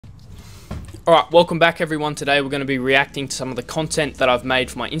Alright, welcome back everyone. Today we're going to be reacting to some of the content that I've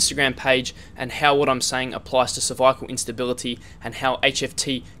made for my Instagram page and how what I'm saying applies to cervical instability and how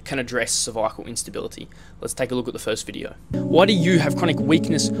HFT can address cervical instability. Let's take a look at the first video. Why do you have chronic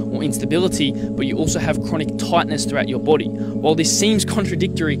weakness or instability, but you also have chronic tightness throughout your body? While this seems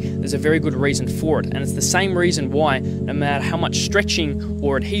contradictory, there's a very good reason for it, and it's the same reason why no matter how much stretching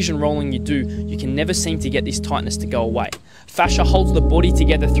or adhesion rolling you do, you can never seem to get this tightness to go away. Fascia holds the body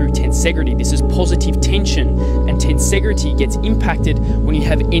together through tensegrity. This is positive tension, and tensegrity gets impacted when you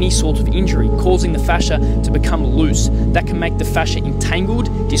have any sort of injury, causing the fascia to become loose. That can make the fascia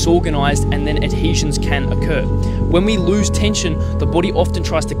entangled, disorganized, and then adhesions can occur. When we lose tension, the body often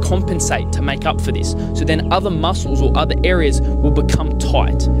tries to compensate to make up for this, so then other muscles or other areas will become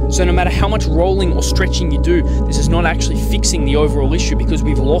tight. So no matter how much rolling or stretching you do, this is not actually fixing the overall issue because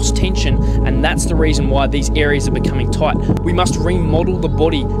we've lost tension, and that's the reason why these areas are becoming tight. We must remodel the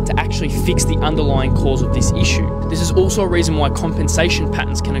body to actually fix the underlying cause of this issue. This is also a reason why compensation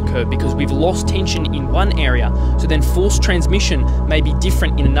patterns can occur, because we've lost tension in one area, so then force transmission may be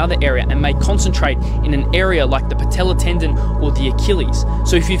different in another area and may concentrate in an area like the patella tendon or the Achilles.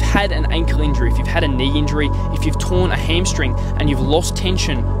 So if you've had an ankle injury, if you've had a knee injury, if you've torn a hamstring and you've lost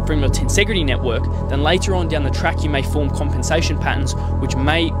tension from your tensegrity network, then later on down the track you may form compensation patterns which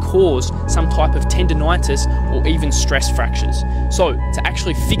may cause some type of tendinitis or even stress fractures. So to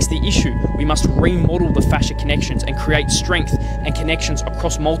actually fix the issue, we must remodel the fascia connections and create strength and connections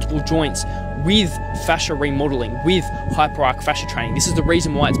across multiple joints with fascia remodeling, with Hyperarch Fascia Training. This is the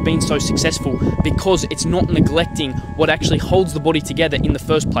reason why it's been so successful, because it's not neglecting what actually holds the body together in the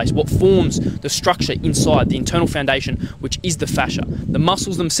first place, what forms the structure inside, the internal foundation, which is the fascia. The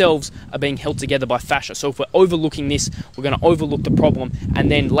muscles themselves are being held together by fascia. So if we're overlooking this, we're going to overlook the problem,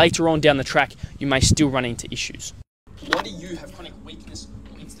 and then later on down the track, you may still run into issues. Why do you have chronic weakness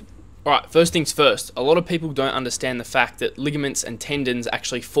or instability? Alright, first things first, a lot of people don't understand the fact that ligaments and tendons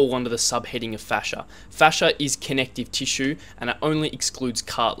actually fall under the subheading of fascia. Fascia is connective tissue and it only excludes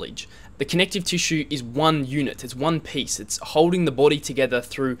cartilage. The connective tissue is one unit, it's one piece, it's holding the body together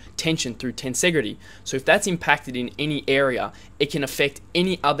through tension, through tensegrity. So if that's impacted in any area, it can affect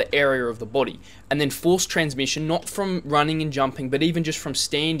any other area of the body. And then force transmission, not from running and jumping, but even just from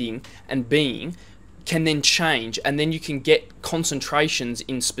standing and being, can then change, and then you can get concentrations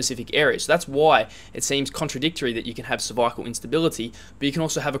in specific areas. So that's why it seems contradictory that you can have cervical instability, but you can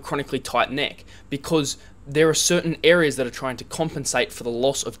also have a chronically tight neck, because there are certain areas that are trying to compensate for the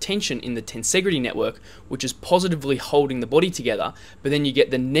loss of tension in the tensegrity network, which is positively holding the body together, but then you get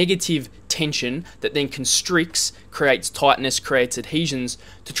the negative tension that then constricts, creates tightness, creates adhesions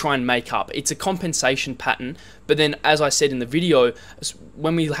to try and make up. It's a compensation pattern, but then as I said in the video,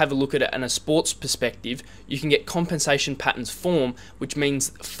 when we have a look at it in a sports perspective, you can get compensation patterns form, which means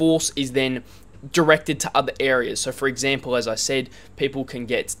force is then directed to other areas. So for example, as I said, people can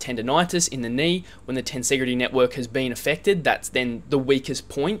get tendinitis in the knee when the tensegrity network has been affected. That's then the weakest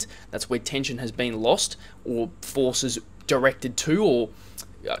point. That's where tension has been lost or forces directed to or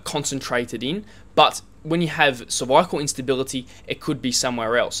concentrated in. But when you have cervical instability, it could be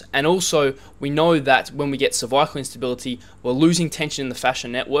somewhere else. And also, we know that when we get cervical instability, we're losing tension in the fascia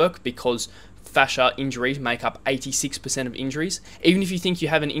network, because fascia injuries make up 86% of injuries. Even if you think you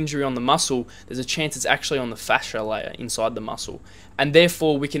have an injury on the muscle, there's a chance it's actually on the fascia layer inside the muscle. And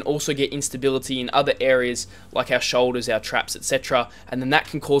therefore, we can also get instability in other areas like our shoulders, our traps, etc. And then that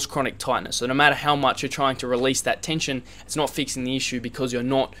can cause chronic tightness. So no matter how much you're trying to release that tension, it's not fixing the issue because you're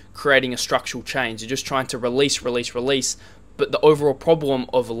not creating a structural change. You're just trying to release, but the overall problem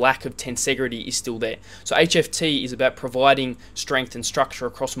of lack of tensegrity is still there. So HFT is about providing strength and structure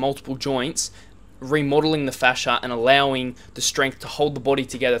across multiple joints, remodeling the fascia and allowing the strength to hold the body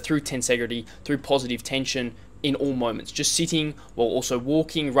together through tensegrity, through positive tension in all moments. Just sitting while also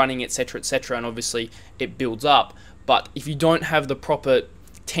walking, running, etc., and obviously it builds up. But if you don't have the proper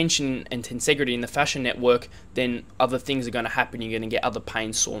tension and tensegrity in the fascia network, then other things are going to happen. You're going to get other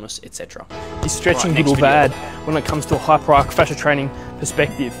pain, soreness, etc. Is stretching good or bad when it comes to a Hyperarch Fascia Training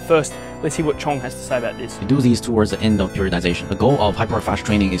perspective? First, let's see what Chong has to say about this. We do these towards the end of periodization. The goal of Hyperarch Fascia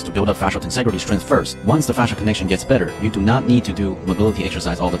Training is to build up fascial tensegrity strength first. Once the fascia connection gets better, you do not need to do mobility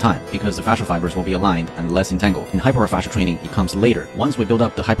exercise all the time, because the fascia fibers will be aligned and less entangled. In Hyperarch Fascia Training, it comes later. Once we build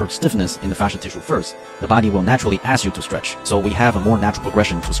up the hyper stiffness in the fascia tissue first, the body will naturally ask you to stretch. So we have a more natural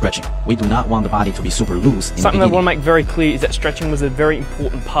progression to stretching. We do not want the body to be super loose in the Something I beginning. want to make very clear is that stretching was a very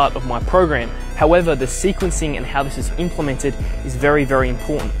important part of my program. However, the sequencing and how this is implemented is very, very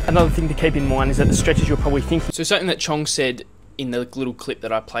important. Another thing to keep in mind is that the stretches you're probably thinking. So something that Chong said in the little clip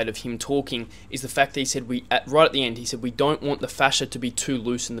that I played of him talking is the fact that he said right at the end, he said we don't want the fascia to be too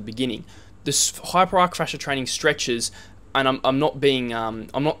loose in the beginning. this hyperarch fascia training stretches, and I'm not being,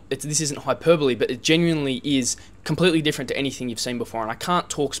 this isn't hyperbole, but it genuinely is completely different to anything you've seen before. And I can't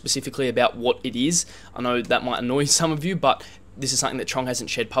talk specifically about what it is. I know that might annoy some of you, but this is something that Chong hasn't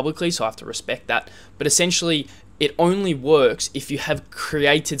shared publicly, so I have to respect that. But essentially, it only works if you have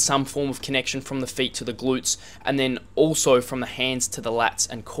created some form of connection from the feet to the glutes, and then also from the hands to the lats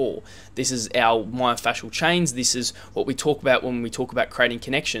and core. This is our myofascial chains. This is what we talk about when we talk about creating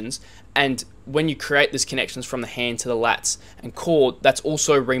connections. And when you create these connections from the hand to the lats and core, that's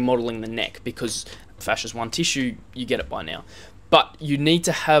also remodeling the neck, because fascia is one tissue, you get it by now. But you need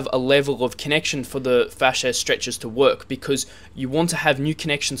to have a level of connection for the fascia stretches to work, because you want to have new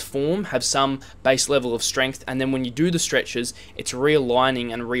connections form, have some base level of strength, and then when you do the stretches, it's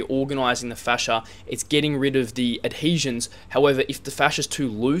realigning and reorganizing the fascia. It's getting rid of the adhesions. However, if the fascia is too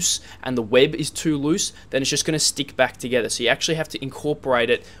loose and the web is too loose, then it's just going to stick back together. So you actually have to incorporate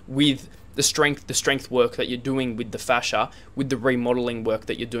it with the strength work that you're doing with the fascia, with the remodeling work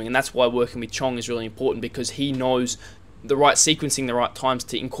that you're doing. And that's why working with Chong is really important, because he knows the right sequencing, the right times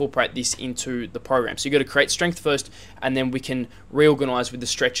to incorporate this into the program. So you've got to create strength first, and then we can reorganize with the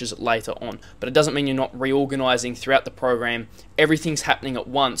stretches later on. But it doesn't mean you're not reorganizing throughout the program. Everything's happening at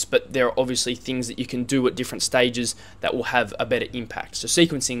once, but there are obviously things that you can do at different stages that will have a better impact. So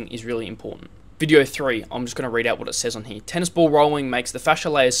sequencing is really important. Video 3, I'm just going to read out what it says on here. Tennis ball rolling makes the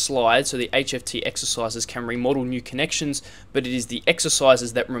fascia layers slide, so the HFT exercises can remodel new connections, but it is the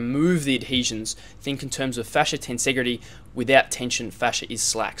exercises that remove the adhesions. Think in terms of fascia tensegrity. Without tension, fascia is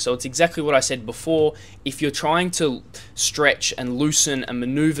slack. So it's exactly what I said before. If you're trying to stretch and loosen and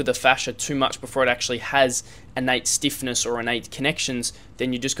maneuver the fascia too much before it actually has innate stiffness or innate connections,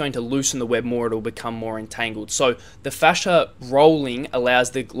 then you're just going to loosen the web more, it'll become more entangled. So the fascia rolling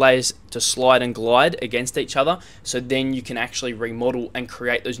allows the layers to slide and glide against each other, so then you can actually remodel and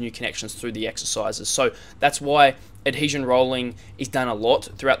create those new connections through the exercises. So that's why adhesion rolling is done a lot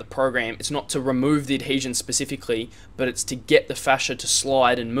throughout the program. It's not to remove the adhesion specifically, but it's to get the fascia to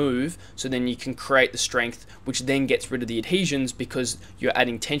slide and move, so then you can create the strength, which then gets rid of the adhesions, because you're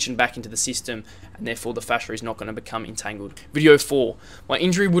adding tension back into the system, and therefore the fascia is not going to become entangled. Video 4. My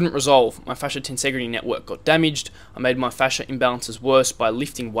injury wouldn't resolve. My fascia tensegrity network got damaged. I made my fascia imbalances worse by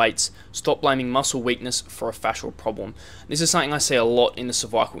lifting weights. Stop blaming muscle weakness for a fascial problem. This is something I see a lot in the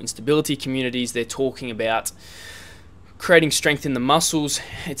cervical instability communities. They're talking about creating strength in the muscles,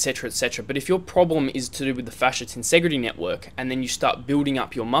 etc, etc. But if your problem is to do with the fascia tensegrity network, and then you start building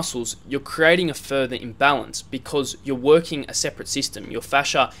up your muscles, you're creating a further imbalance, because you're working a separate system. Your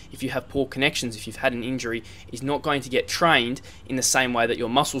fascia, if you have poor connections, if you've had an injury, is not going to get trained in the same way that your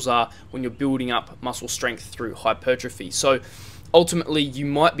muscles are when you're building up muscle strength through hypertrophy. So ultimately, you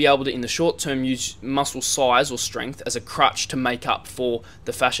might be able to, in the short term, use muscle size or strength as a crutch to make up for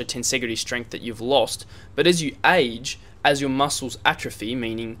the fascia tensegrity strength that you've lost. But as you age, as your muscles atrophy,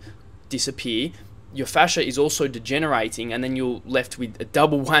 meaning disappear, your fascia is also degenerating, and then you're left with a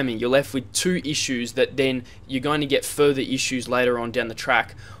double whammy. You're left with two issues that then you're going to get further issues later on down the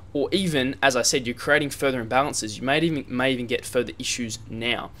track. Or even, as I said, you're creating further imbalances. You may even get further issues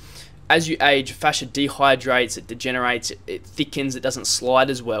now. As you age, fascia dehydrates, it degenerates, it thickens, it doesn't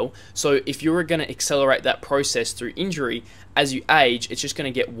slide as well. So if you're going to accelerate that process through injury, as you age, it's just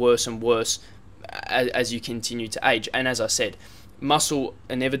going to get worse and worse as you continue to age. And as I said, muscle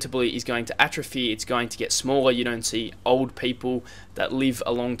inevitably is going to atrophy, it's going to get smaller. You don't see old people that live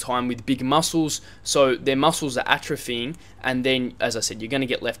a long time with big muscles, so their muscles are atrophying, and then, as I said, you're going to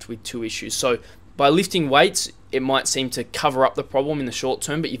get left with two issues. So by lifting weights, it might seem to cover up the problem in the short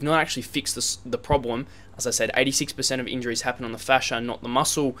term, but you've not actually fixed the problem. As I said, 86% of injuries happen on the fascia, not the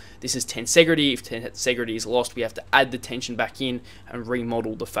muscle. This is tensegrity. If tensegrity is lost, we have to add the tension back in and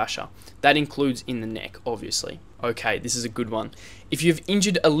remodel the fascia. That includes in the neck, obviously. Okay, this is a good one. If you've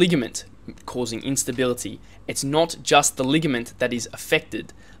injured a ligament causing instability, it's not just the ligament that is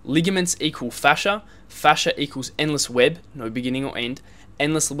affected. Ligaments equal fascia, fascia equals endless web, no beginning or end,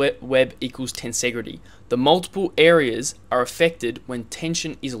 endless web equals tensegrity. The multiple areas are affected when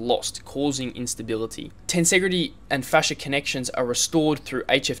tension is lost, causing instability. Tensegrity and fascia connections are restored through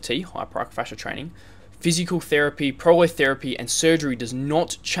HFT, Hyperarch Fascia Training. Physical therapy, prolotherapy, and surgery does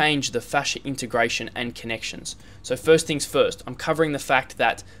not change the fascia integration and connections. So first things first, I'm covering the fact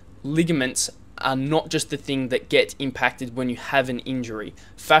that ligaments are not just the thing that get impacted when you have an injury.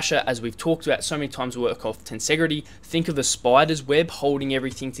 Fascia, as we've talked about so many times, work off tensegrity. Think of the spider's web holding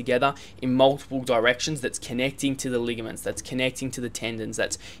everything together in multiple directions, that's connecting to the ligaments, that's connecting to the tendons,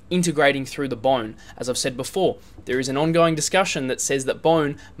 that's integrating through the bone. As I've said before, there is an ongoing discussion that says that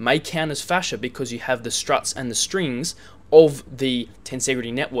bone may count as fascia because you have the struts and the strings of the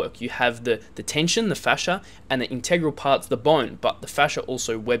tensegrity network. You have the tension, the fascia, and the integral parts, the bone, but the fascia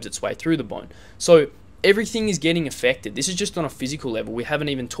also webs its way through the bone. So everything is getting affected. This is just on a physical level. We haven't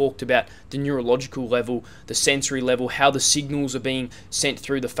even talked about the neurological level, the sensory level, how the signals are being sent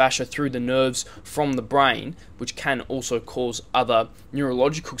through the fascia, through the nerves from the brain, which can also cause other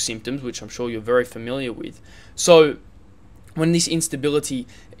neurological symptoms, which I'm sure you're very familiar with. So when this instability,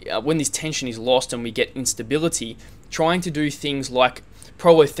 when this tension is lost and we get instability, trying to do things like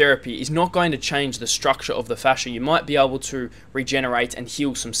prolotherapy is not going to change the structure of the fascia. You might be able to regenerate and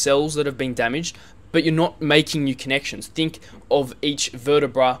heal some cells that have been damaged, but you're not making new connections. Think of each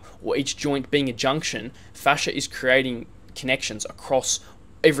vertebra or each joint being a junction. Fascia is creating connections across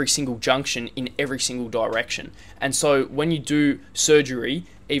every single junction in every single direction. And so when you do surgery,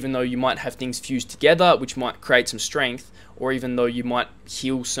 even though you might have things fused together, which might create some strength, or even though you might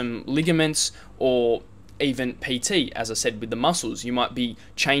heal some ligaments, or even PT, as I said, with the muscles, you might be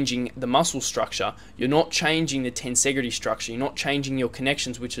changing the muscle structure. You're not changing the tensegrity structure. You're not changing your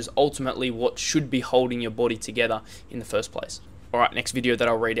connections, which is ultimately what should be holding your body together in the first place. All right, next video that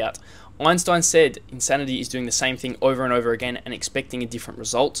I'll read out. Einstein said insanity is doing the same thing over and over again and expecting a different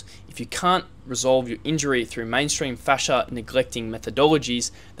result. If you can't resolve your injury through mainstream fascia neglecting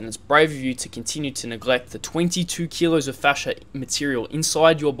methodologies, then it's brave of you to continue to neglect the 22 kilos of fascia material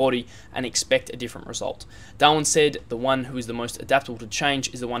inside your body and expect a different result. Darwin said the one who is the most adaptable to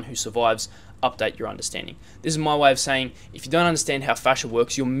change is the one who survives. Update your understanding. This is my way of saying, if you don't understand how fascia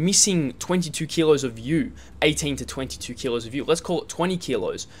works, you're missing 22 kilos of you, 18 to 22 kilos of you. Let's call it 20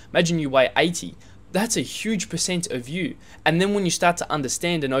 kilos. Imagine you weigh 80. That's a huge percent of you. And then when you start to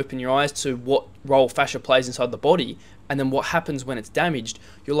understand and open your eyes to what role fascia plays inside the body, and then what happens when it's damaged,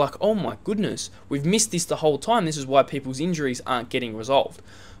 you're like, oh my goodness, we've missed this the whole time. This is why people's injuries aren't getting resolved.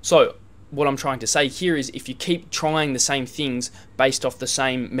 So what I'm trying to say here is, if you keep trying the same things based off the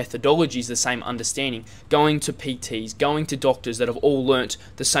same methodologies, the same understanding, going to PTs, going to doctors that have all learnt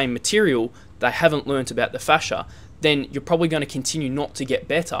the same material, they haven't learnt about the fascia, then you're probably going to continue not to get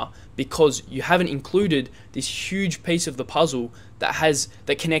better because you haven't included this huge piece of the puzzle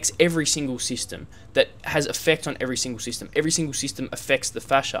that connects every single system, that has effect on every single system. Every single system affects the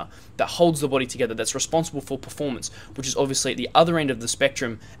fascia that holds the body together, that's responsible for performance, which is obviously at the other end of the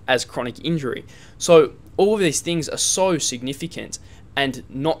spectrum as chronic injury. So all of these things are so significant, and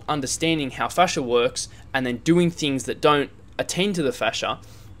not understanding how fascia works and then doing things that don't attend to the fascia,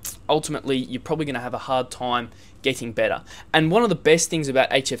 ultimately you're probably going to have a hard time getting better. And one of the best things about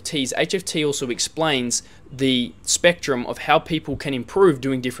HFT is HFT also explains the spectrum of how people can improve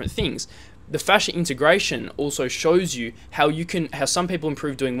doing different things. The fascia integration also shows you how some people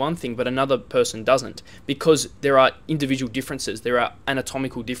improve doing one thing but another person doesn't, because there are individual differences, there are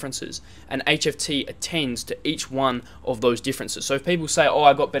anatomical differences, and HFT attends to each one of those differences. So if people say, oh,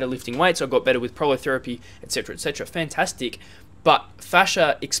 I got better lifting weights, I got better with prolotherapy, etc., fantastic. But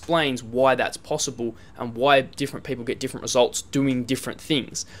fascia explains why that's possible and why different people get different results doing different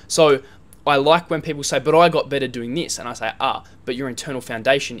things. So I like when people say, but I got better doing this. And I say, but your internal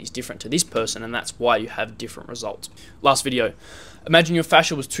foundation is different to this person, and that's why you have different results. Last video. Imagine your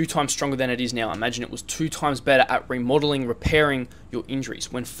fascia was 2 times stronger than it is now. Imagine it was 2 times better at remodeling, repairing your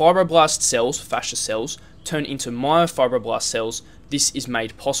injuries. When fibroblast cells, fascia cells, turn into myofibroblast cells, this is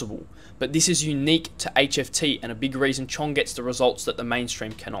made possible. But this is unique to HFT, and a big reason Chong gets the results that the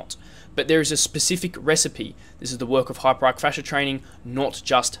mainstream cannot. But there is a specific recipe. This is the work of Hyperarch Fascia Training, not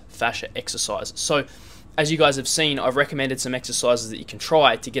just fascia exercises. So as you guys have seen, I've recommended some exercises that you can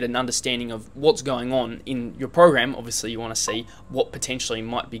try to get an understanding of what's going on in your program. Obviously you want to see what potentially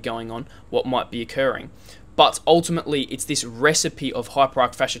might be going on, what might be occurring. But ultimately, it's this recipe of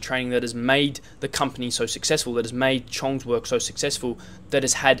Hyperarch Fascia Training that has made the company so successful, that has made Chong's work so successful, that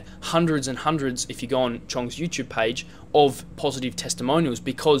has had hundreds and hundreds, if you go on Chong's YouTube page, of positive testimonials,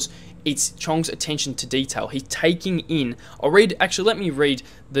 because it's Chong's attention to detail. He's taking in, let me read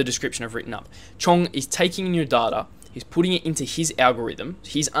the description I've written up. Chong is taking in your data, he's putting it into his algorithm,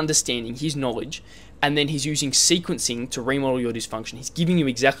 his understanding, his knowledge, and then he's using sequencing to remodel your dysfunction. He's giving you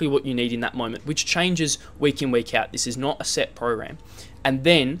exactly what you need in that moment, which changes week in, week out. This is not a set program. And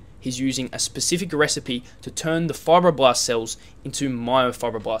then he's using a specific recipe to turn the fibroblast cells into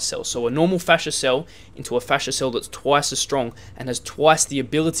myofibroblast cells. So a normal fascia cell into a fascia cell that's twice as strong and has twice the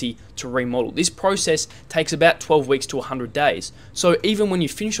ability to remodel. This process takes about 12 weeks to 100 days. So even when you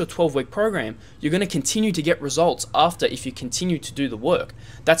finish your 12-week program, you're going to continue to get results after if you continue to do the work.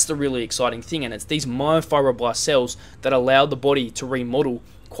 That's the really exciting thing, and it's these myofibroblast cells that allow the body to remodel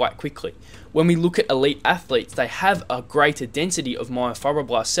quite quickly. When we look at elite athletes, they have a greater density of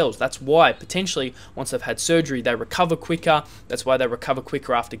myofibroblast cells. That's why potentially once they've had surgery, they recover quicker. That's why they recover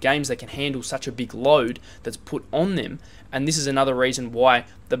quicker after games. They can handle such a big load that's put on them. And this is another reason why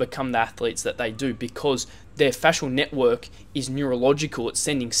they become the athletes that they do, because their fascial network is neurological. It's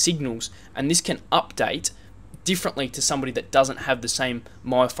sending signals, and this can update differently to somebody that doesn't have the same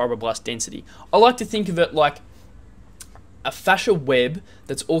myofibroblast density. I like to think of it like a fascia web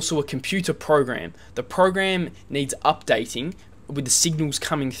that's also a computer program. The program needs updating with the signals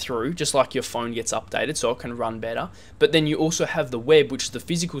coming through, just like your phone gets updated so it can run better. But then you also have the web, which is the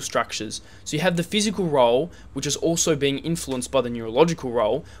physical structures. So you have the physical role, which is also being influenced by the neurological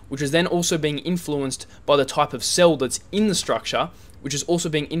role, which is then also being influenced by the type of cell that's in the structure, which is also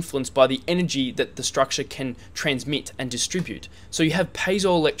being influenced by the energy that the structure can transmit and distribute. So you have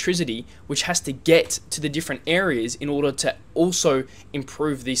piezoelectricity, which has to get to the different areas in order to also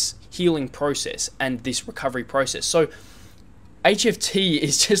improve this healing process and this recovery process. So HFT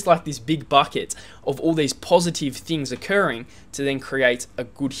is just like this big bucket of all these positive things occurring to then create a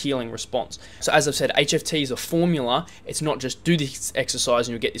good healing response. So as I've said, HFT is a formula. It's not just do this exercise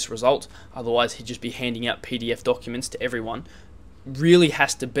and you'll get this result. Otherwise, he'd just be handing out PDF documents to everyone. Really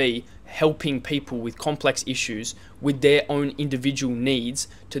has to be helping people with complex issues with their own individual needs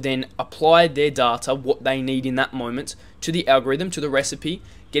to then apply their data, what they need in that moment, to the algorithm, to the recipe,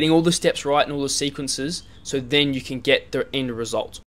 getting all the steps right and all the sequences, so then you can get the end result.